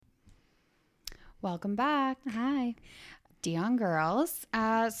Welcome back, Hi. Dion Girls.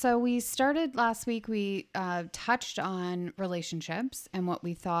 So we started last week. We touched on relationships and what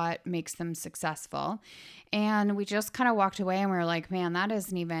we thought makes them successful, and we just kind of walked away and we were like, "Man, that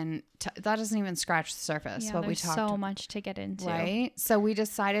doesn't even scratch the surface." Yeah, what we there's talked, so much to get into. right? So we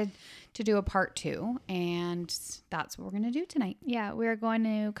decided to do a part 2, and that's what we're gonna do tonight. Yeah, we're going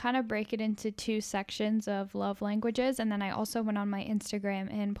to kind of break it into 2 sections of love languages. And then I also went on my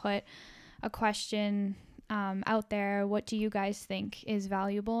Instagram and put a question out there. What do you guys think is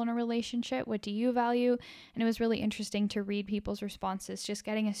valuable in a relationship? What do you value? And it was really interesting to read people's responses, just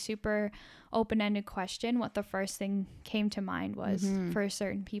getting a super open-ended question. What the first thing came to mind was for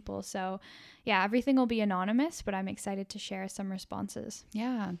certain people. So yeah, everything will be anonymous, but I'm excited to share some responses.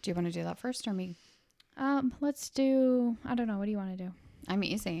 Yeah. Do you want to do that first or me? Let's do, I don't know. What do you want to do? I'm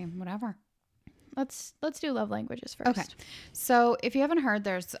easy. Whatever. Let's do love languages first. Okay. So if you haven't heard,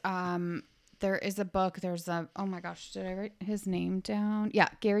 there is a book. Oh my gosh, did I write his name down? Yeah,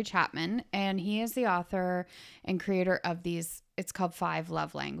 Gary Chapman. And he is the author and creator of these. It's called 5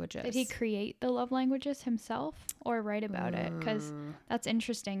 Love Languages. Did he create the love languages himself or write about it? Because that's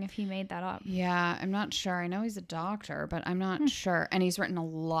interesting if he made that up. Yeah, I'm not sure. I know he's a doctor, but I'm not sure. And he's written a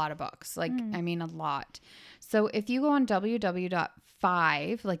lot of books. I mean, a lot. So if you go on www.5,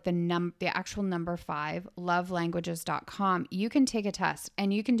 like the actual number 5, lovelanguages.com, you can take a test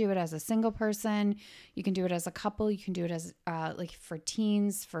and you can do it as a single person. You can do it as a couple. You can do it as like for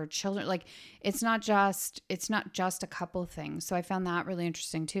teens, for children. Like it's not just a couple thing. So I found that really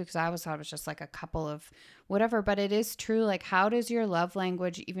interesting too, because I always thought it was just like a couple of whatever, but it is true. Like, how does your love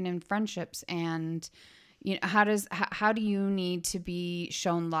language, even in friendships, and you know, how do you need to be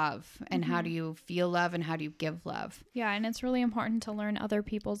shown love, and how do you feel love, and how do you give love? Yeah, and it's really important to learn other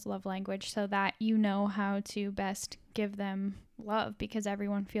people's love language so that you know how to best give them love, because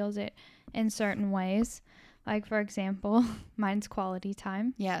everyone feels it in certain ways. Like, for example, mine's quality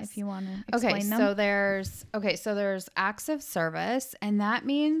time. Yes. If you want to explain them. So there's acts of service, and that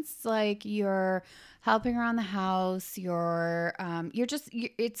means like you're helping around the house. It's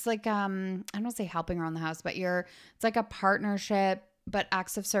like, I don't want to say helping around the house, but it's like a partnership. But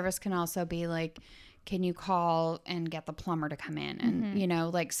acts of service can also be like, can you call and get the plumber to come in? And, you know,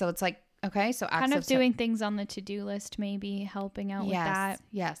 like, so it's like, okay, so kind of doing things on the to-do list, maybe helping out with that.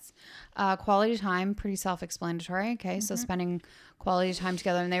 Yes. Quality time, pretty self-explanatory. Okay, so spending quality time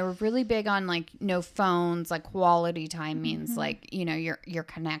together, and they were really big on like no phones. Like quality time means like, you know, you're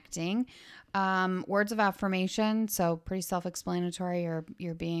connecting. Words of affirmation, so pretty self-explanatory.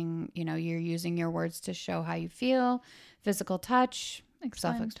 You're being, you know, you're using your words to show how you feel. Physical touch,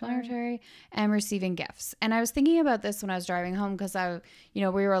 self-explanatory, and receiving gifts. And I was thinking about this when I was driving home, because we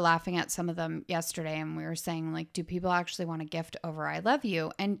were laughing at some of them yesterday, and we were saying like, do people actually want a gift over I love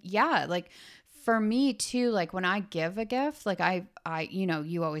you? And yeah, like for me too, like when I give a gift, like I you know,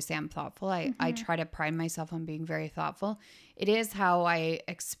 you always say I'm thoughtful. I try to pride myself on being very thoughtful. It is how I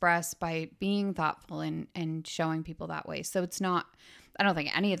express, by being thoughtful and showing people that way. So it's not, I don't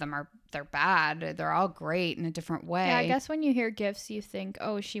think any of them they're bad. They're all great in a different way. Yeah, I guess when you hear gifts, you think,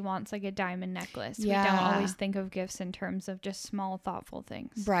 oh, she wants like a diamond necklace. Yeah. We don't always think of gifts in terms of just small, thoughtful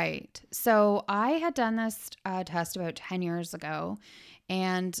things. Right. So I had done this test about 10 years ago,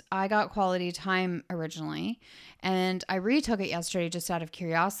 and I got quality time originally, and I retook it yesterday just out of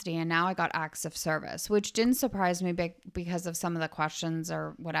curiosity, and now I got acts of service, which didn't surprise me because of some of the questions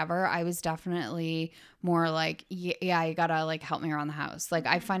or whatever. I was definitely more like, yeah, you gotta like help me around the house. Like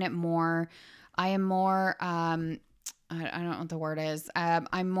I find it more, I am more, I don't know what the word is.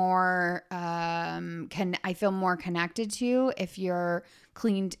 I'm more, I feel more connected to you if you've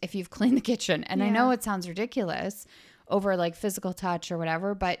cleaned the kitchen. And I know it sounds ridiculous over like physical touch or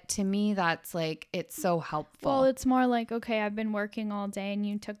whatever, but to me that's like, it's so helpful. Well, it's more like, okay, I've been working all day and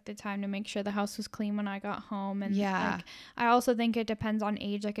you took the time to make sure the house was clean when I got home. And like, I also think it depends on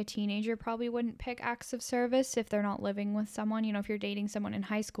age. Like a teenager probably wouldn't pick acts of service if they're not living with someone. You know, if you're dating someone in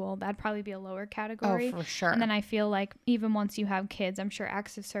high school, that'd probably be a lower category. Oh, for sure. And then I feel like even once you have kids, I'm sure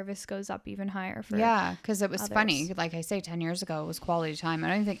acts of service goes up even higher for because it was others. Funny, like I say, 10 years ago it was quality time. I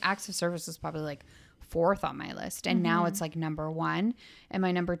don't think acts of service was probably like 4th on my list, and now it's like number 1, and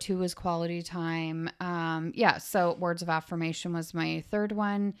my number 2 was quality time. So words of affirmation was my 3rd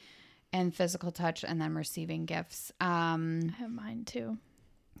one, and physical touch, and then receiving gifts. I have mine too.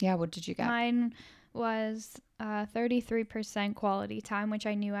 Yeah, what did you get? Mine was 33% quality time, which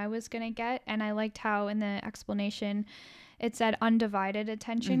I knew I was gonna get, and I liked how in the explanation it said undivided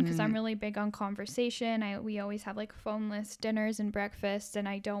attention, because I'm really big on conversation. We always have like phoneless dinners and breakfasts, and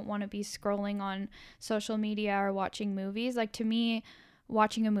I don't want to be scrolling on social media or watching movies. Like to me,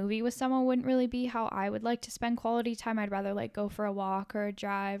 watching a movie with someone wouldn't really be how I would like to spend quality time. I'd rather like go for a walk or a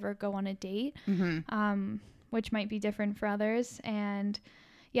drive or go on a date, which might be different for others. And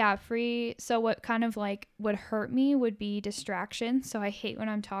yeah, so what kind of like would hurt me would be distraction. So I hate when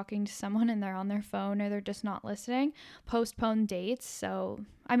I'm talking to someone and they're on their phone or they're just not listening. Postpone dates. So,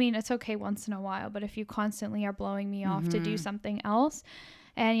 I mean, it's okay once in a while, but if you constantly are blowing me off to do something else,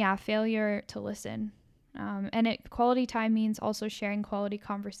 and yeah, failure to listen. And quality time means also sharing quality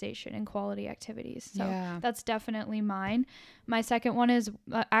conversation and quality activities. So that's definitely mine. My second one is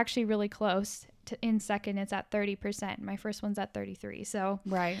actually really close. In second, it's at 30%. My first one's at 33%. So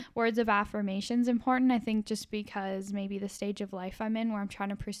words of affirmation's important, I think, just because maybe the stage of life I'm in where I'm trying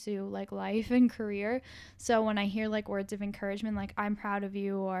to pursue like life and career. So when I hear like words of encouragement, like I'm proud of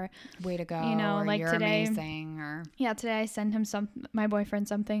you, or way to go, you know, or like you're today, amazing, or today I sent him my boyfriend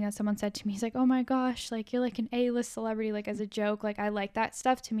something that someone said to me. He's like, oh my gosh, like you're like an A-list celebrity, like as a joke. Like I like that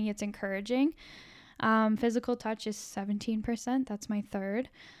stuff. To me, it's encouraging. Physical touch is 17%. That's my third.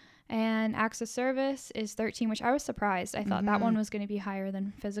 And acts of service is 13%, which I was surprised. I thought that one was going to be higher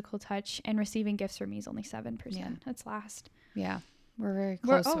than physical touch. And receiving gifts for me is only 7%. That's last. Yeah, we're very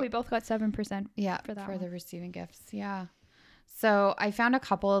close. We both got 7%. Yeah, for that for one. the receiving gifts. Yeah. So I found a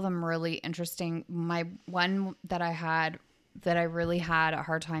couple of them really interesting. My one that I had that I really had a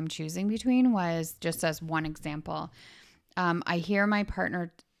hard time choosing between was, just as one example, I hear my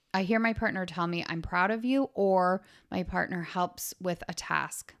partner tell me I'm proud of you, or my partner helps with a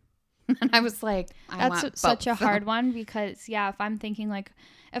task. And I was like, that's such a hard one, because if I'm thinking like,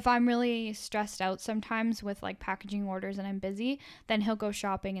 if I'm really stressed out sometimes with like packaging orders and I'm busy, then he'll go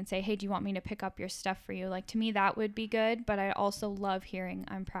shopping and say, hey, do you want me to pick up your stuff for you? Like, to me, that would be good. But I also love hearing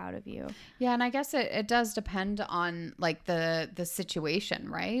I'm proud of you. Yeah. And I guess it does depend on like the situation,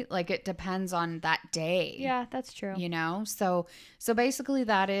 right? Like it depends on that day. Yeah, that's true. You know? So basically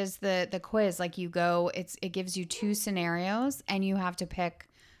that is the quiz. Like you go, it gives you 2 scenarios and you have to pick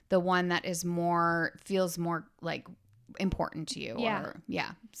the one that feels more like important to you.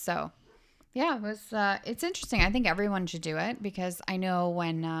 So it was, it's interesting. I think everyone should do it, because I know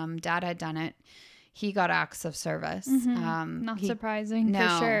when Dad had done it, he got acts of service. Not surprising, for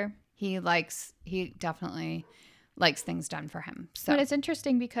sure. He definitely likes things done for him. So, but it's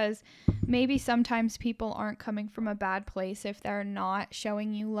interesting because maybe sometimes people aren't coming from a bad place if they're not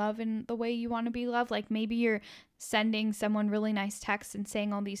showing you love in the way you want to be loved. Like maybe you're sending someone really nice texts and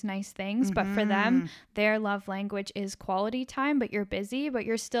saying all these nice things, but for them, their love language is quality time, but you're busy, but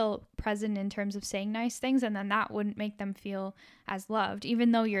you're still present in terms of saying nice things. And then that wouldn't make them feel as loved,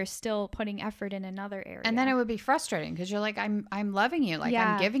 even though you're still putting effort in another area. And then it would be frustrating because you're like, I'm loving you. Like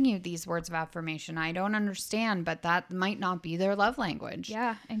I'm giving you these words of affirmation. I don't understand, but that might not be their love language.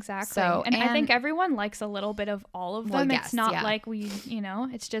 Yeah, exactly. So, and I think everyone likes a little bit of all of them. It's not like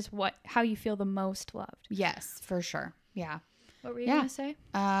it's just how you feel the most loved. Yes, for sure. Yeah. What were you going to say?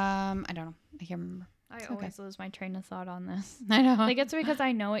 I don't know. I can't remember. I always lose my train of thought on this. I know. Like it's because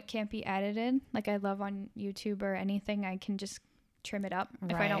I know it can't be edited. Like I love on YouTube or anything, I can just trim it up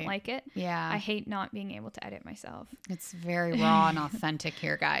if I don't like it. Yeah. I hate not being able to edit myself. It's very raw and authentic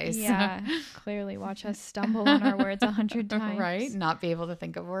here, guys. Yeah. Clearly watch us stumble on our words 100 times. Right? Not be able to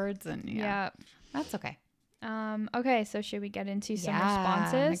think of words, and that's okay. Okay, so should we get into some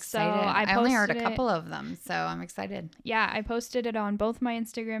responses? I'm excited. So I only heard a couple of them, so I'm excited. Yeah, I posted it on both my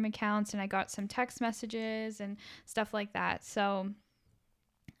Instagram accounts, and I got some text messages and stuff like that. So,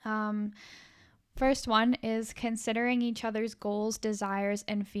 first one is considering each other's goals, desires,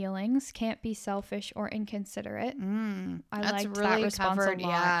 and feelings. Can't be selfish or inconsiderate. I liked really that response a lot.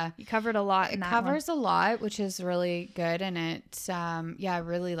 Yeah. You covered a lot in that one. It covers a lot, which is really good. And it, I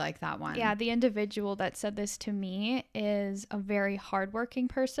really like that one. Yeah, the individual that said this to me is a very hardworking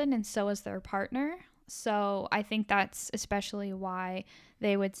person, and so is their partner. So I think that's especially why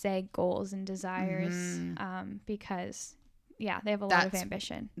they would say goals and desires, because they have a lot of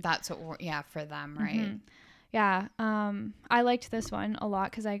ambition. That's what for them, right? Yeah. I liked this one a lot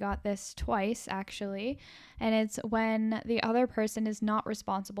because I got this twice, actually. And it's when the other person is not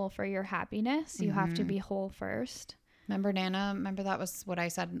responsible for your happiness, you have to be whole first. Remember Nana? Remember that was what I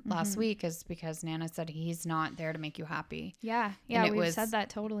said last week, is because Nana said he's not there to make you happy. Yeah. Yeah, we said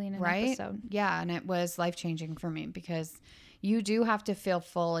that totally in an episode. Yeah, and it was life-changing for me because you do have to feel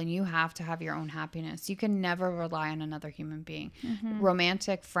full and you have to have your own happiness. You can never rely on another human being.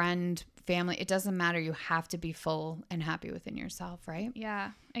 Romantic, friend, family, it doesn't matter. You have to be full and happy within yourself, right?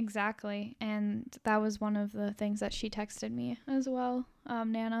 Yeah, exactly. And that was one of the things that she texted me as well.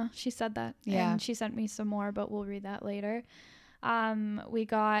 Nana, she said that. Yeah. And she sent me some more, but we'll read that later. We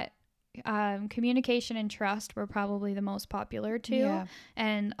got communication and trust were probably the most popular too. Yeah.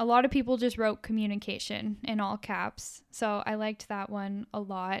 And a lot of people just wrote communication in all caps. So I liked that one a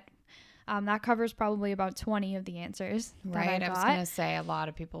lot. That covers probably about 20 of the answers. Right. I was going to say a lot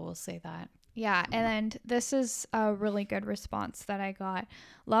of people will say that. Yeah, and this is a really good response that I got.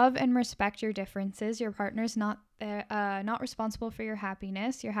 Love and respect your differences. Your partner's not responsible for your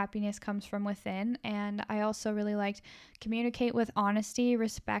happiness. Your happiness comes from within. And I also really liked communicate with honesty,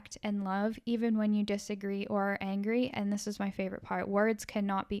 respect, and love, even when you disagree or are angry. And this is my favorite part. Words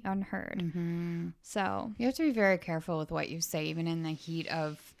cannot be unheard. Mm-hmm. So you have to be very careful with what you say, even in the heat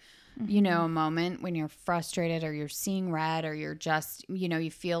of you know, a moment when you're frustrated or you're seeing red or you're just, you know,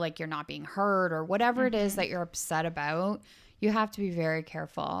 you feel like you're not being heard or whatever it is that you're upset about. You have to be very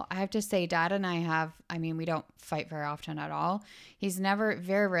careful. I have to say, Dad and I mean, we don't fight very often at all.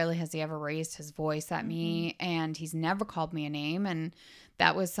 Very rarely has he ever raised his voice at me, and he's never called me a name. And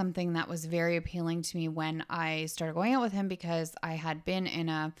that was something that was very appealing to me when I started going out with him, because I had been in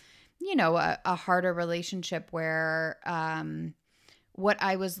a harder relationship where, what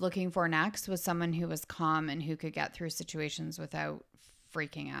I was looking for next was someone who was calm and who could get through situations without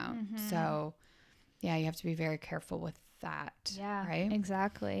freaking out. So, yeah, you have to be very careful with that. Yeah, right?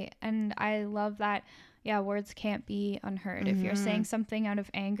 Exactly. And I love that. Yeah, words can't be unheard. If you're saying something out of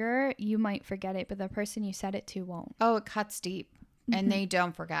anger, you might forget it, but the person you said it to won't. Oh, it cuts deep. And they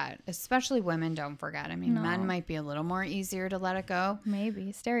don't forget. Especially women don't forget. I mean, men might be a little more easier to let it go.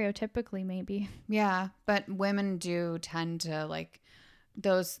 Maybe. Stereotypically, maybe. Yeah. But women do tend to, like,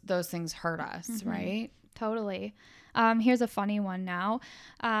 those things hurt us, right? Totally. Here's a funny one now.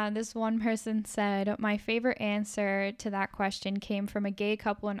 This one person said, my favorite answer to that question came from a gay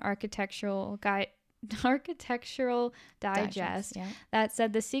couple in Architectural Digest yeah. that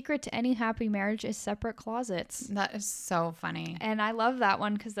said, the secret to any happy marriage is separate closets. That is so funny. And I love that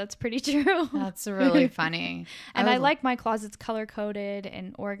one because that's pretty true. That's really funny. And I like my closets color coded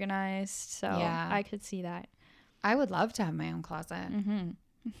and organized, so Yeah. I could see that. I would love to have my own closet.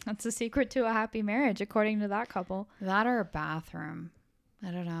 That's the secret to a happy marriage, according to that couple. That or a bathroom.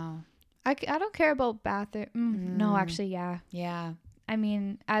 I don't know. I don't care about bathroom. No, actually, yeah. Yeah. I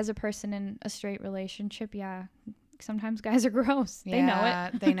mean, as a person in a straight relationship, yeah, sometimes guys are gross. They know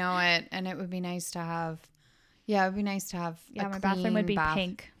it. They know it. And it would be nice to have, it would be nice to have Yeah, a my clean bathroom would be bath.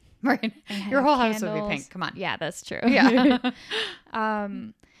 pink. Right. Your whole house would be pink. Come on. Yeah, that's true. Yeah.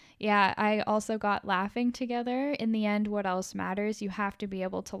 Yeah, I also got laughing together. In the end, what else matters? You have to be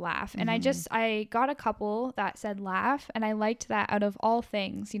able to laugh. And I got a couple that said laugh, and I liked that out of all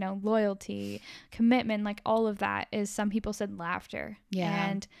things, you know, loyalty, commitment, like all of that is, some people said laughter. Yeah.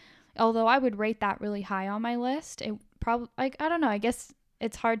 And although I would rate that really high on my list, it probably, like, I don't know, I guess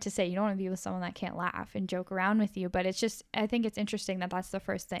it's hard to say. You don't want to be with someone that can't laugh and joke around with you, but it's just, I think it's interesting that that's the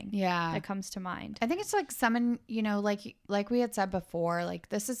first thing that comes to mind. I think it's like someone, you know, like we had said before, like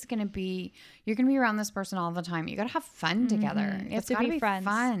this is going to be, you're going to be around this person all the time. You got to have fun together. You have to be friends.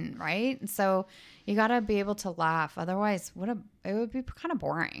 Fun, right? And so you got to be able to laugh. Otherwise, it would be kind of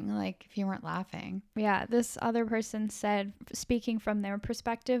boring, like if you weren't laughing. Yeah, this other person said, speaking from their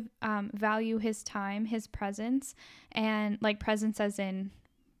perspective, value his time, his presence, and like presence as in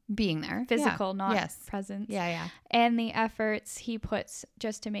being there, physical, not presence. Yeah. And the efforts he puts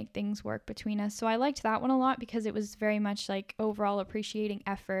just to make things work between us. So I liked that one a lot because it was very much like overall appreciating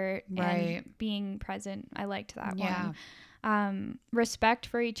effort and being present. I liked that one. Respect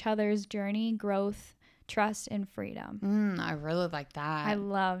for each other's journey, growth, trust, and freedom. I really like that. I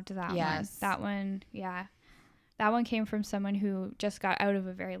loved that one. That one, yeah. That one came from someone who just got out of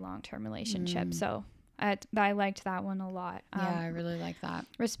a very long-term relationship. So I liked that one a lot. I really like that.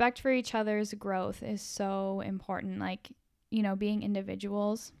 Respect for each other's growth is so important. Like, you know, being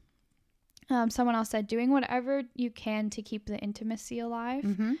individuals. Someone else said, doing whatever you can to keep the intimacy alive.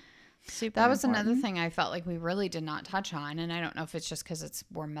 Super that was important. Another thing I felt like we really did not touch on, and I don't know if it's just because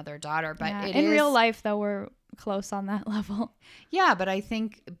we're mother-daughter, but in real life though we're close on that level. Yeah, but I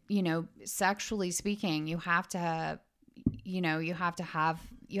think, you know, sexually speaking, you have to have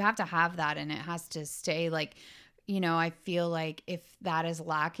that, and it has to stay like, you know, I feel like if that is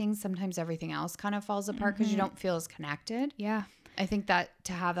lacking, sometimes everything else kind of falls apart because you don't feel as connected. Yeah. I think that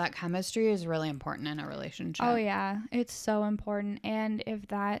to have that chemistry is really important in a relationship. Oh yeah, it's so important. And if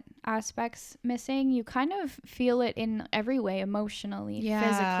that aspect's missing, you kind of feel it in every way, emotionally,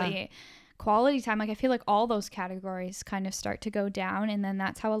 physically. Quality time, like I feel like all those categories kind of start to go down, and then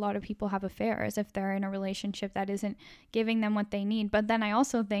that's how a lot of people have affairs, if they're in a relationship that isn't giving them what they need. But then I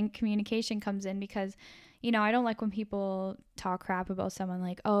also think communication comes in because, you know, I don't like when people talk crap about someone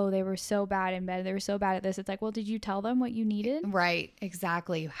like, oh, they were so bad in bed. They were so bad at this. It's like, well, did you tell them what you needed? Right.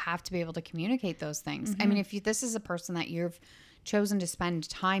 Exactly. You have to be able to communicate those things. I mean, if this is a person that you've chosen to spend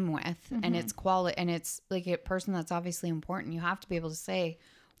time with and it's quality and it's like a person that's obviously important, you have to be able to say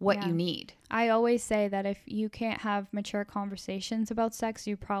what you need. I always say that if you can't have mature conversations about sex,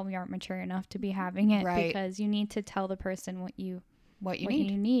 you probably aren't mature enough to be having it, because you need to tell the person what you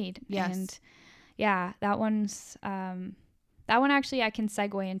need. Yes. And yeah, that one actually I can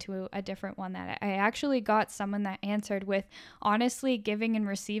segue into a different one that I actually got someone that answered with honestly giving and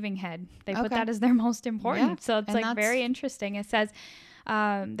receiving head. They put that as their most important. Yeah. So it's like very interesting. It says,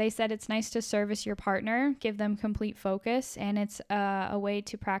 they said it's nice to service your partner, give them complete focus, and it's a way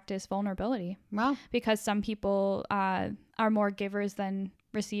to practice vulnerability. Wow. Because some people are more givers than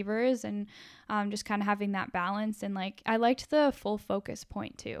receivers, and just kind of having that balance. And like, I liked the full focus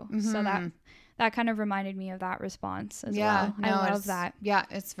point too. So that kind of reminded me of that response as well. No, I love that. Yeah,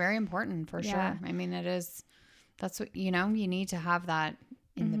 it's very important for sure. I mean, it is. That's what, you know, you need to have that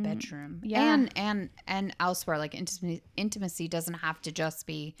in the bedroom. Yeah. And elsewhere. Like intimacy doesn't have to just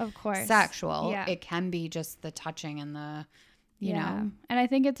be, of course, sexual. Yeah. It can be just the touching and the, you know. And I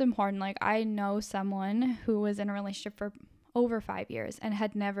think it's important. Like, I know someone who was in a relationship for over 5 years and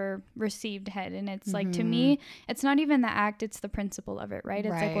had never received head, and it's like, to me, it's not even the act, it's the principle of it, right?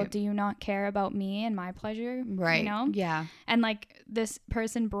 It's like, well, do you not care about me and my pleasure? Right. You know? Yeah. And like, this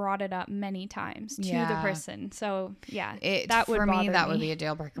person brought it up many times to the person. So yeah, that would, for me, that would be a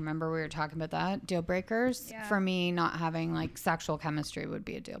deal breaker. Remember we were talking about that, deal breakers? For me, not having like sexual chemistry would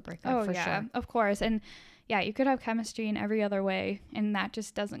be a deal breaker. For sure. Of course. And yeah, you could have chemistry in every other way and that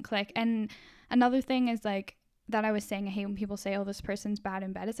just doesn't click. And another thing is like, that I was saying, I hate when people say, oh, this person's bad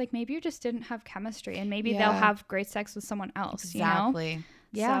in bed. It's like, maybe you just didn't have chemistry, and maybe they'll have great sex with someone else. Exactly.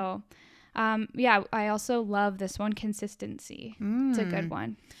 You know? So, I also love this one, consistency. It's a good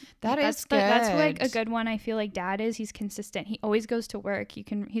one. That's good. That's like a good one. I feel like Dad is. He's consistent. He always goes to work.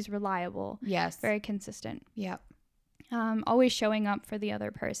 He's reliable. Yes. Very consistent. Yep. Always showing up for the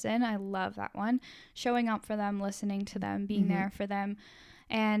other person. I love that one. Showing up for them, listening to them, being there for them,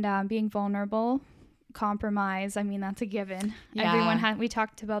 and being vulnerable. Compromise, I mean, that's a given. We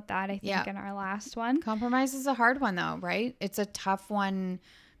talked about that, I think, in our last one. Compromise is a hard one though, right? It's a tough one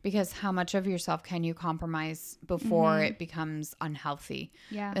because how much of yourself can you compromise before it becomes unhealthy?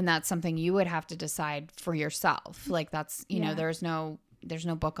 Yeah. And that's something you would have to decide for yourself. Like, that's, you know, there's no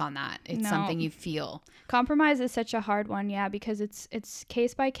book on that. It's something you feel. Compromise is such a hard one, because it's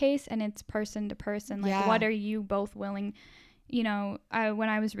case by case and it's person to person. Like, what are you both willing? You know, when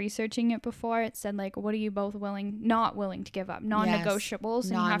I was researching it before, it said, like, what are you both not willing to give up?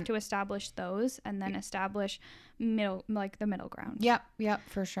 Non-negotiables. And you have to establish those and then establish the middle ground. Yep,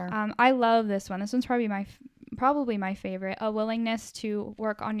 for sure. I love this one. This one's probably my favorite. A willingness to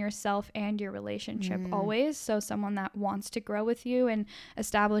work on yourself and your relationship always. So someone that wants to grow with you and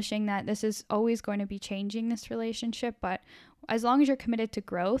establishing that this is always going to be changing this relationship. But as long as you're committed to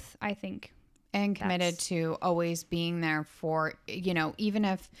growth, I think. And committed to always being there for, you know, even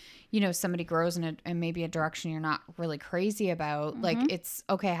if, you know, somebody grows in maybe a direction you're not really crazy about, like, it's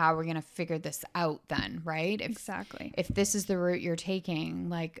okay, how are we going to figure this out then, right? Exactly. If this is the route you're taking,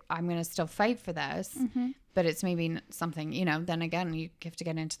 like, I'm going to still fight for this, but it's maybe something, you know, then again, you have to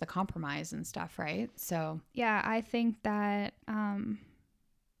get into the compromise and stuff, right? So. Yeah, I think that,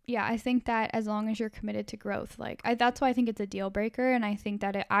 I think that as long as you're committed to growth, like that's why I think it's a deal breaker. And I think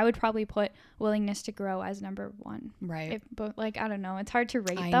that I would probably put willingness to grow as number one. Right. But like, I don't know, it's hard to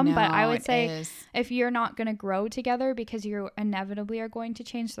rate them, but I would say if you're not going to grow together because you inevitably are going to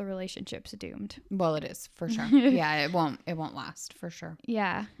change, the relationship's doomed. Well, it is for sure. Yeah. It won't last for sure.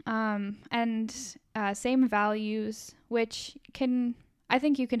 Yeah. And same values, which I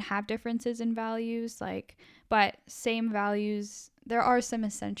think you can have differences in values, but same values. There are some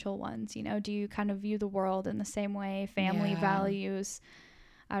essential ones, you know. Do you kind of view the world in the same way? Family values,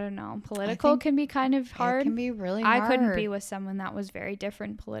 I don't know. Political can be kind of hard. It can be really hard. I couldn't be with someone that was very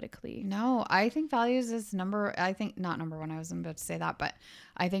different politically. No, I think values is not number one. I wasn't about to say that, but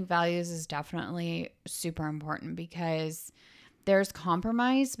I think values is definitely super important because there's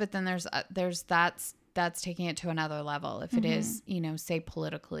compromise, but then there's that's taking it to another level if it is, you know, say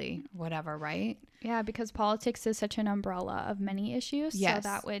politically, whatever, right? Yeah, because politics is such an umbrella of many issues. Yes. So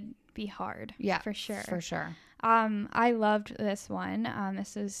that would be hard. Yeah, for sure. For sure. I loved this one.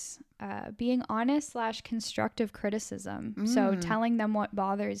 This is being honest / constructive criticism. So telling them what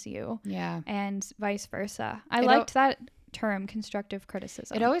bothers you. Yeah. And vice versa. I liked that term, constructive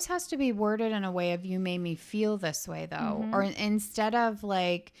criticism. It always has to be worded in a way of, you made me feel this way though. Or instead of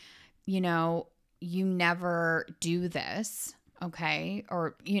like, you know, you never do this. Okay.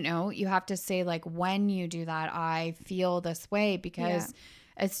 Or, you know, you have to say like, when you do that, I feel this way, because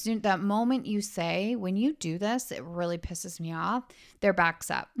as soon that moment you say, when you do this, it really pisses me off, their backs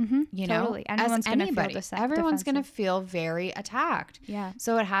up. You know, totally. Anyone's going to feel everyone's going to defensive. feel very attacked. Yeah.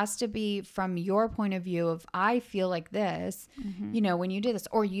 So it has to be from your point of view of, I feel like this, you know, when you do this,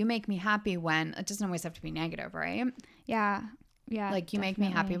 or you make me happy when, it doesn't always have to be negative, right? Yeah. Yeah. Like, you make me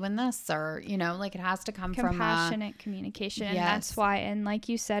happy when this, or, you know, like, it has to come from compassionate communication. And Yes. that's why, and like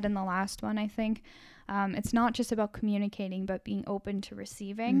you said in the last one, I think it's not just about communicating, but being open to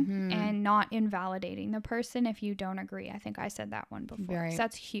receiving and not invalidating the person if you don't agree. I think I said that one before. Right. So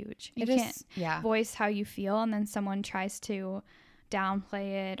that's huge. You It can't is, yeah. voice how you feel, and then someone tries to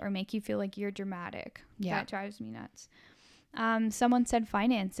downplay it or make you feel like you're dramatic. Yeah. That drives me nuts. Someone said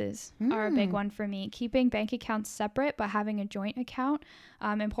finances are a big one for me. Keeping bank accounts separate, but having a joint account.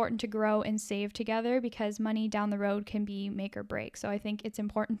 Important to grow and save together, because money down the road can be make or break. So I think it's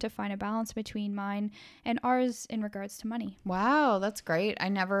important to find a balance between mine and ours in regards to money. Wow, that's great.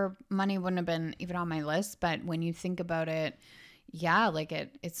 Money wouldn't have been even on my list, but when you think about it, yeah, like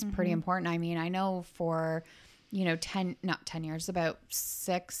it's pretty important. I mean, I know for, you know, not 10 years, about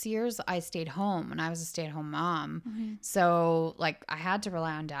 6 years, I stayed home and I was a stay-at-home mom. So like, I had to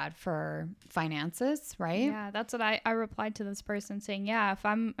rely on Dad for finances, right? Yeah, that's what I replied to this person saying, yeah,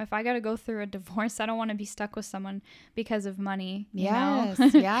 if I got to go through a divorce, I don't want to be stuck with someone because of money. You know?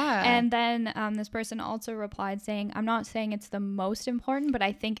 Yeah. And then this person also replied saying, I'm not saying it's the most important, but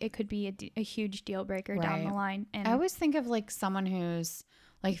I think it could be a huge deal breaker down the line. And I always think of like someone who's,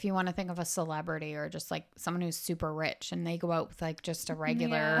 like, if you want to think of a celebrity or just like someone who's super rich and they go out with like just a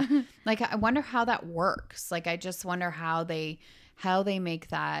regular, like, I wonder how that works. Like, I just wonder how they make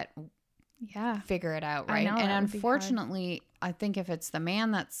that figure it out, right? I know, and that would be hard. unfortunately, I think if it's the man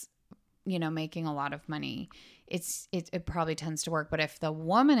that's, you know, making a lot of money, it probably tends to work. But if the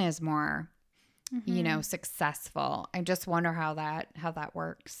woman is more, you know, successful, I just wonder how that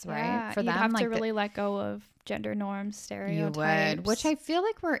works, right? Yeah, For you'd them, have like, to really let go of gender norms, stereotypes. you would, which I feel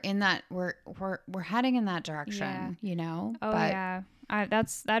like we're in that, we're heading in that direction, you know? Oh, but, yeah.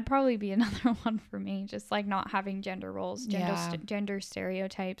 That'd probably be another one for me. Just like not having gender roles, gender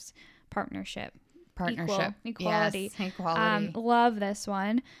stereotypes, partnership. Equality. Yes, equality. Love this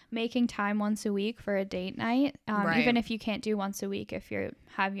one. Making time once a week for a date night. Even if you can't do once a week, if you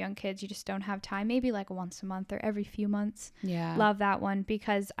have young kids, you just don't have time. Maybe like once a month or every few months. Yeah. Love that one,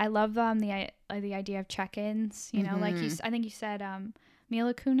 because I love the idea of check-ins. You know, like I think you said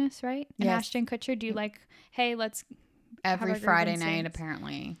Mila Kunis, right? And Yes. Ashton Kutcher do like, hey, let's every have our Friday grievances. night,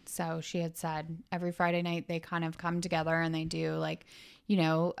 apparently. So she had said every Friday night they kind of come together and they do like, you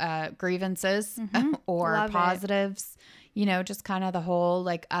know, grievances or Love it. positives, you know, just kind of the whole,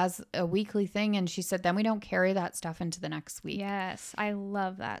 like, as a weekly thing. And she said, then we don't carry that stuff into the next week. Yes, I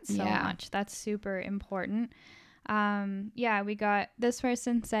love that so much. That's super important. We got this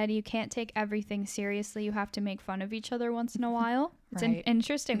person said, you can't take everything seriously. You have to make fun of each other once in a while. It's an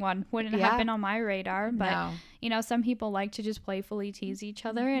interesting one. Wouldn't have been on my radar, but you know, some people like to just playfully tease each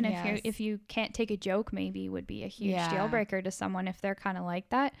other. And if you can't take a joke, maybe would be a huge deal breaker to someone if they're kind of like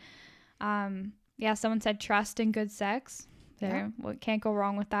that. Someone said trust and good sex. Can't go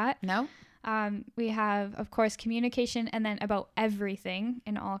wrong with that. No. We have, of course, communication, and then about everything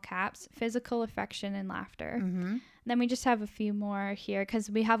in all caps, physical affection and laughter. Then we just have a few more here because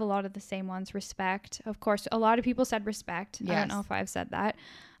we have a lot of the same ones. Respect, of course. A lot of people said respect. I don't know if I've said that.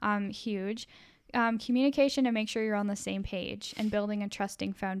 Huge. Communication and make sure you're on the same page and building a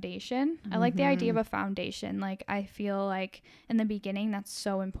trusting foundation. I like the idea of a foundation. Like, I feel like in the beginning, that's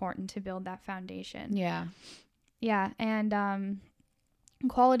so important to build that foundation. Yeah. Yeah. And,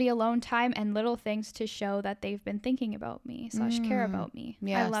 quality alone time and little things to show that they've been thinking about me / care about me.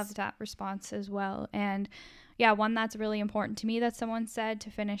 Yes. I love that response as well. And yeah, one that's really important to me that someone said to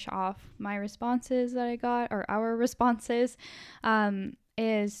finish off my responses that I got, or our responses,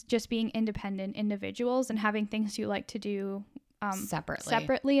 is just being independent individuals and having things you like to do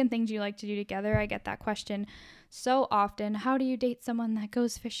separately and things you like to do together. I get that question so often. How do you date someone that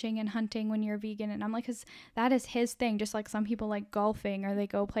goes fishing and hunting when you're vegan? And I'm like, because that is his thing. Just like some people like golfing or they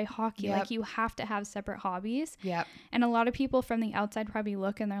go play hockey. Like, you have to have separate hobbies. And a lot of people from the outside probably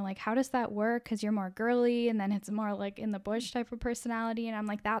look and they're like, how does that work? Because you're more girly and then it's more like in the bush type of personality. And I'm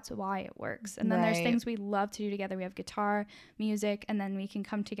like, that's why it works. And then there's things we love to do together. We have guitar, music, and then we can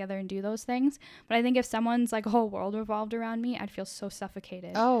come together and do those things. But I think if someone's like whole world revolved around me, I'd feel so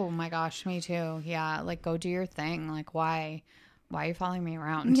suffocated. Oh my gosh, me too. Yeah, like, go do your thing. Like, why why are you following me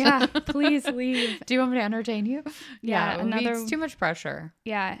around? Yeah, please leave. Do you want me to entertain you? Yeah, it's too much pressure.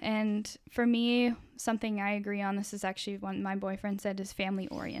 Yeah, and for me, something I agree on, this is actually one my boyfriend said, is family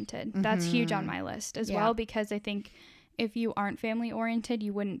oriented. That's huge on my list as well, because I think if you aren't family oriented,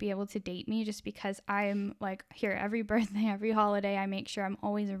 you wouldn't be able to date me, just because I'm like here every birthday, every holiday. I make sure I'm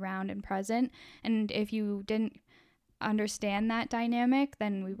always around and present. And if you didn't understand that dynamic,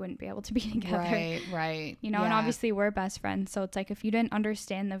 then we wouldn't be able to be together. Right. You know, and obviously we're best friends. So it's like, if you didn't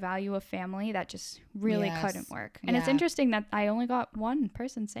understand the value of family, that just really couldn't work. And it's interesting that I only got one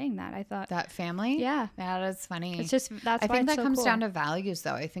person saying that. I thought that family. Yeah. That is funny. It's just, that's I why think it's that so comes cool. down to values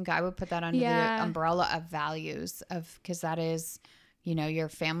though. I think I would put that under the umbrella of values, because that is, you know, your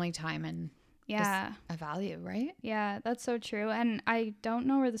family time and a value, right? Yeah, that's so true. And I don't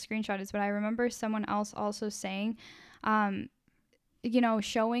know where the screenshot is, but I remember someone else also saying, you know,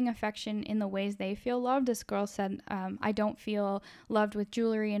 showing affection in the ways they feel loved. This girl said, I don't feel loved with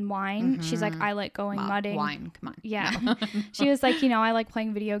jewelry and wine. She's like, I like going mudding. Wine, come on. Yeah. No. She was like, you know, I like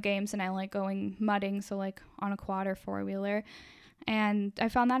playing video games and I like going mudding. So like on a quad or four-wheeler. And I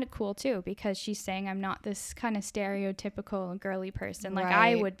found that cool too, because she's saying I'm not this kind of stereotypical girly person like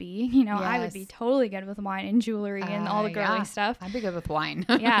I would be. You know, I would be totally good with wine and jewelry and all the girly stuff. I'd be good with wine.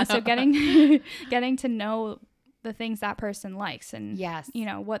 Yeah. So getting to know the things that person likes and, you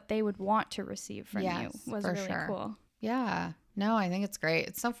know, what they would want to receive from you was really cool. Yeah. No, I think it's great.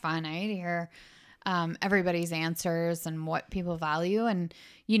 It's so fun. I hear everybody's answers and what people value. And,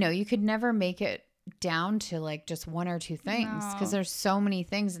 you know, you could never make it down to like just one or two things, because there's so many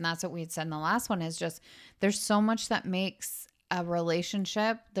things. And that's what we had said in the last one, is just there's so much that makes a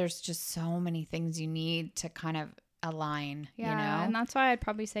relationship. There's just so many things you need to kind of align, you know? And that's why I'd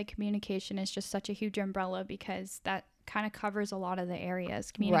probably say communication is just such a huge umbrella, because that kind of covers a lot of the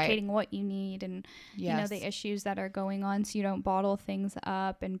areas, communicating what you need and you know, the issues that are going on, so you don't bottle things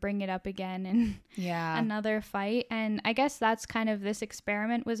up and bring it up again and another fight. And I guess that's kind of, this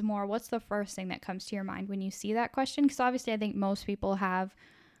experiment was more, what's the first thing that comes to your mind when you see that question? Because obviously I think most people have,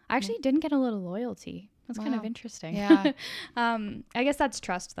 I actually didn't get a little loyalty. That's kind of interesting. I guess that's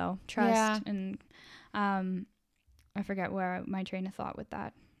trust though. Trust and I forget where my train of thought with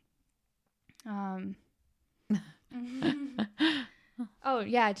that. Oh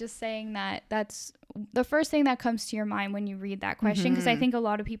yeah, just saying that that's the first thing that comes to your mind when you read that question, because I think a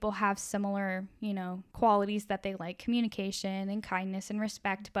lot of people have similar, you know, qualities that they like: communication and kindness and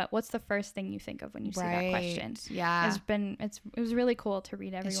respect. But what's the first thing you think of when you see that question? It was really cool to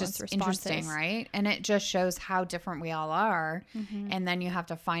read everyone's responses. Interesting, right? And it just shows how different we all are. And then you have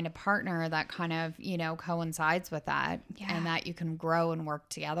to find a partner that kind of, you know, coincides with that, and that you can grow and work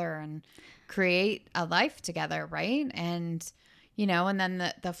together and create a life together, right? And you know, and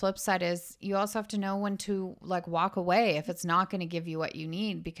then the flip side is you also have to know when to like walk away if it's not going to give you what you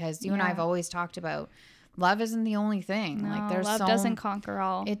need, because you and I have always talked about love isn't the only thing. No, like there's love doesn't conquer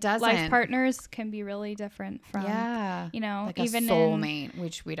all. It doesn't. Life partners can be really different from, you know, like even a soulmate,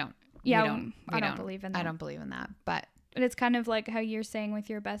 which we don't. I don't believe in that. I don't believe in that, but it's kind of like how you're saying with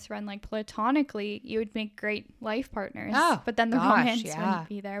your best friend, like platonically, you would make great life partners, but then the romance wouldn't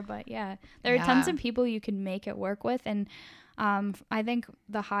be there. But there are tons of people you can make it work with. And I think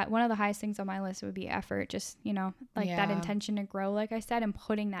one of the highest things on my list would be effort, just, you know, like that intention to grow, like I said, and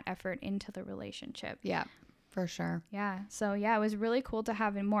putting that effort into the relationship. Yeah, for sure. Yeah. So it was really cool to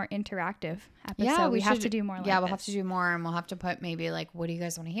have a more interactive episode. Yeah, we have to do more. We'll have to do more, and we'll have to put maybe like, what do you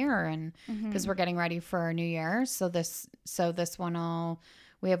guys want to hear? And because we're getting ready for our new year. So this one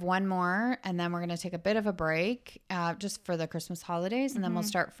we have one more, and then we're going to take a bit of a break just for the Christmas holidays, and then we'll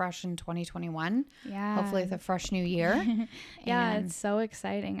start fresh in 2021. Yeah. Hopefully with a fresh new year. It's so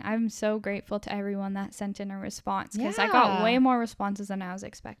exciting. I'm so grateful to everyone that sent in a response, because I got way more responses than I was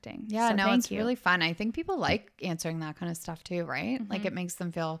expecting. Yeah, so no, it's really fun. I think people like answering that kind of stuff too, right? Like it makes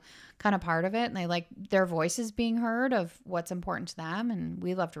them feel kind of part of it, and they like their voices being heard of what's important to them, and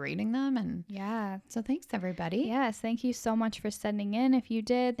we loved reading them. And so thanks everybody. Yes, thank you so much for sending in. If you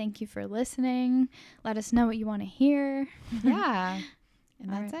did, thank you for listening. Let us know what you want to hear. And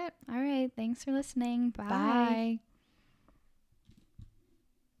that's it. All right, thanks for listening. Bye. Bye.